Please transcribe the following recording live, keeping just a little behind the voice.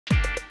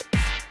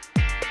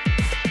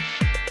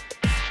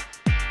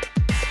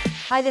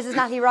Hi, this is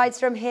Natalie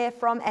Rydstrom here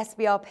from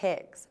SBR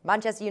Picks.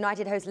 Manchester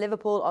United host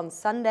Liverpool on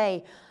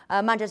Sunday.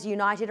 Manchester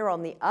United are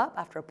on the up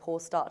after a poor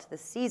start to the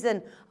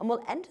season and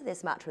will enter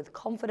this match with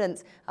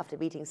confidence after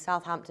beating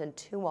Southampton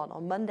 2-1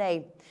 on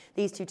Monday.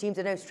 These two teams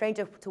are no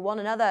stranger to one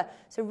another,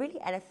 so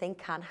really anything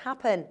can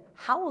happen.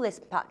 How will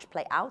this match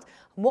play out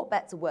and what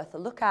bets are worth a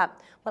look at?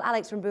 Well,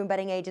 Alex from Boom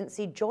Betting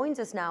Agency joins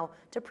us now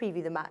to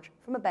preview the match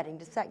from a betting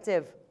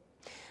perspective.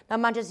 Now,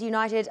 Manchester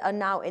United are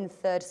now in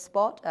third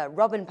spot.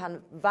 Robin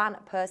van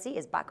Persie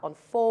is back on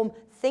form.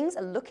 Things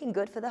are looking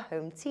good for the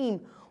home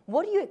team.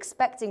 What are you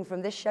expecting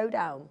from this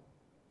showdown?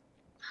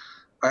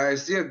 I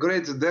see a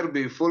great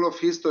derby full of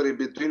history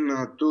between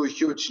two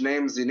huge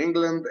names in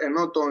England, and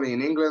not only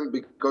in England,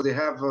 because they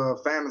have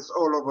fans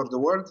all over the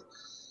world.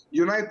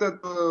 United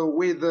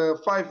with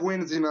 5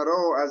 wins in a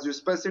row, as you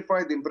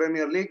specified, in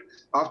Premier League,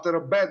 after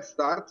a bad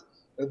start.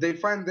 They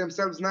find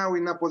themselves now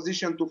in a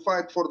position to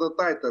fight for the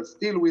title,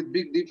 still with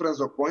big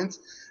difference of points,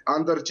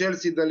 under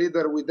Chelsea, the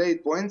leader, with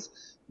 8 points.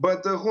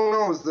 But who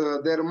knows,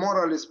 their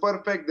moral is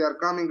perfect. They are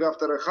coming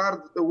after a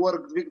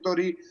hard-worked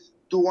victory,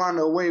 2-1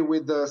 away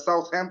with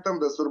Southampton,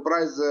 the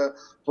surprise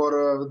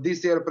for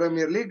this year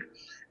Premier League.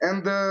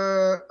 And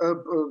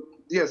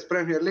yes,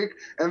 Premier League.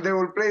 And they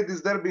will play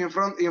this derby in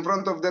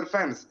front of their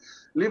fans.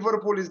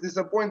 Liverpool is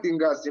disappointing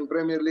us in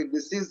Premier League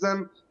this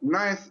season,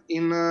 9th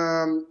in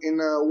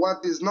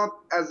what is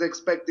not as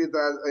expected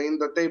in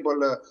the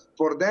table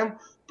for them.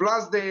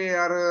 Plus, they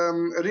are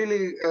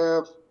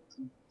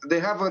they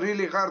have a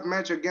really hard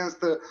match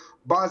against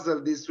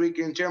Basel this week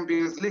in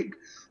Champions League,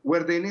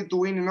 where they need to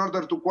win in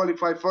order to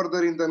qualify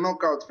further in the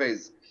knockout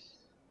phase.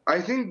 I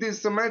think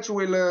this match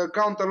will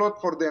count a lot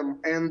for them.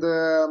 And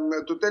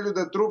to tell you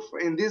the truth,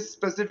 in this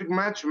specific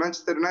match,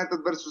 Manchester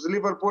United versus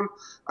Liverpool,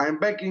 I'm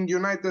backing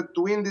United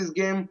to win this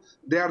game.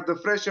 They are the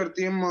fresher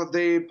team.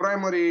 The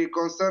primary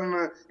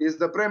concern is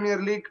the Premier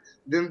League.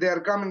 Then they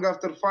are coming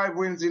after 5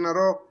 wins in a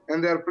row,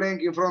 and they are playing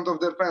in front of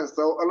their fans.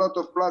 So a lot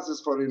of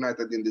pluses for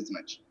United in this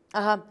match.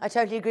 I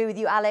totally agree with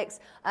you, Alex.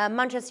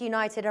 Manchester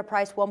United are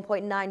priced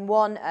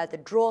 1.91, the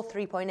draw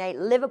 3.8,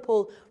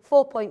 Liverpool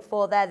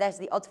 4.4 there. There's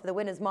the odds for the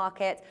winners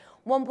market.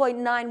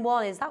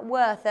 1.91, is that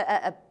worth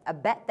a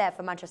bet there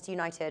for Manchester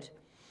United?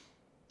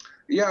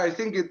 Yeah, I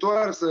think it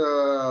was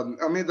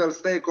a middle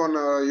stake on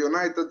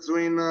United's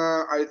win.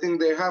 I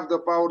think they have the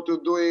power to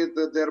do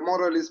it. Their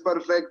moral is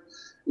perfect.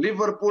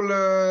 Liverpool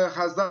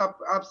has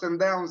ups and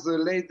downs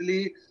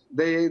lately.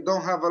 They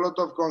don't have a lot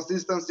of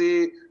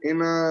consistency in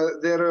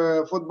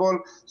their football.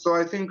 So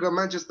I think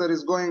Manchester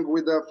is going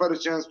with a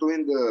first chance to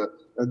win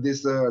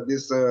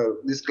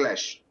this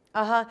clash.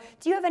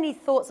 Do you have any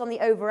thoughts on the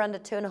over-under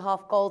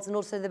 2.5 goals and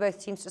also the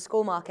both teams to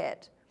score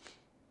market?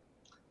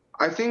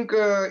 I think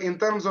in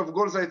terms of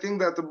goals, I think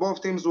that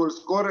both teams will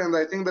score, and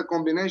I think the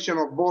combination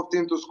of both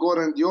teams to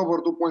score and the over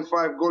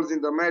 2.5 goals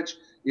in the match,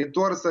 it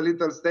worth a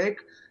little stake.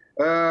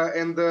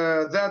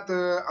 That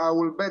I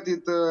will bet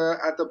it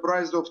at a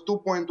price of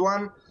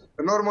 2.1.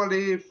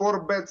 Normally, 4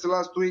 bets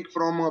last week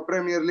from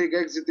Premier League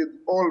exited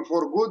all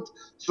for good.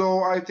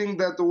 So I think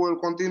that we'll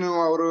continue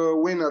our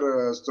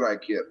winner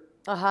strike here.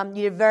 You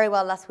did very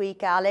well last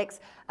week, Alex.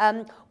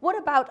 What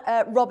about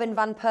Robin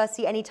van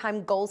Persie,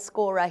 anytime goal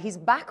scorer? He's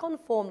back on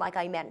form, like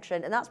I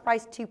mentioned, and that's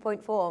priced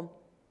 2.4.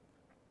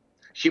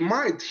 He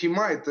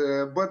might,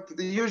 but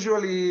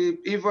usually,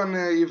 even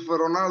if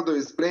Ronaldo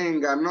is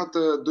playing, I'm not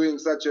doing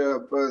such a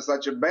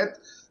bet.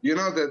 You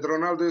know that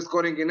Ronaldo is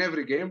scoring in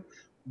every game.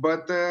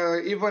 But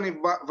even if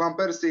Van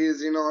Persie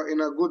is, in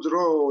a good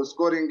row,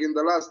 scoring in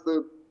the last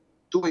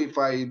 2, if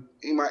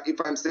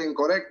I'm saying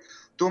correct,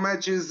 2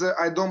 matches,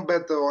 I don't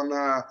bet on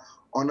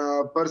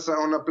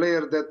a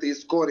player that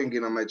is scoring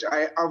in a match.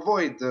 I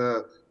avoid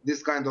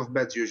this kind of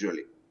bets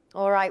usually.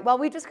 All right, well,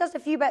 we've discussed a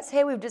few bets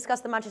here. We've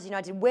discussed the Manchester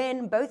United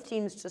win, both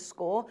teams to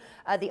score,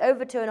 the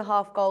over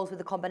 2.5 goals with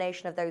a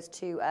combination of those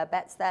 2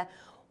 bets there.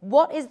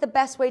 What is the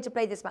best way to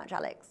play this match,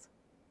 Alex?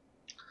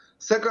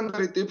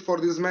 Secondary tip for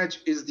this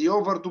match is the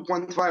over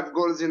 2.5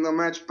 goals in the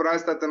match,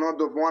 priced at an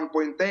odd of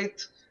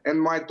 1.8.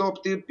 And my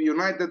top tip,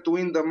 United to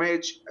win the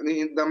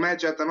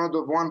match at an odd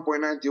of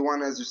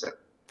 1.91, as you said.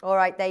 All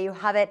right, there you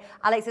have it.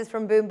 Alex is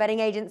from Boom Betting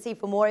Agency.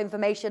 For more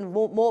information,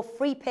 more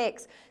free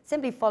picks,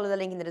 simply follow the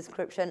link in the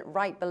description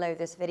right below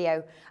this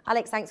video.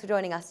 Alex, thanks for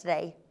joining us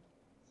today.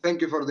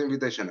 Thank you for the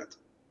invitation, Ed.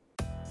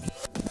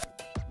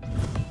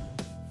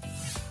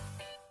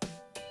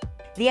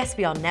 The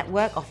SBR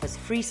Network offers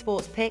free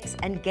sports picks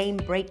and game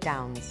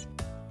breakdowns,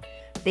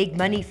 big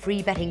money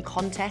free betting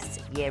contests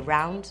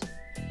year-round,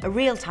 a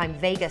real-time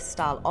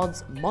Vegas-style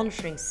odds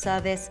monitoring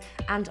service,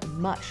 and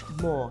much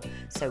more.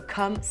 So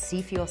come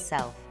see for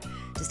yourself.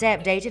 To stay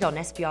updated on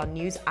SBR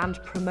news and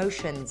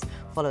promotions,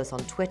 follow us on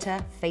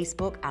Twitter,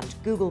 Facebook, and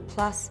Google+,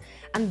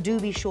 and do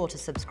be sure to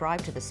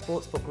subscribe to the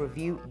Sportsbook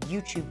Review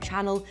YouTube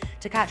channel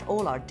to catch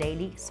all our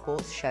daily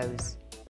sports shows.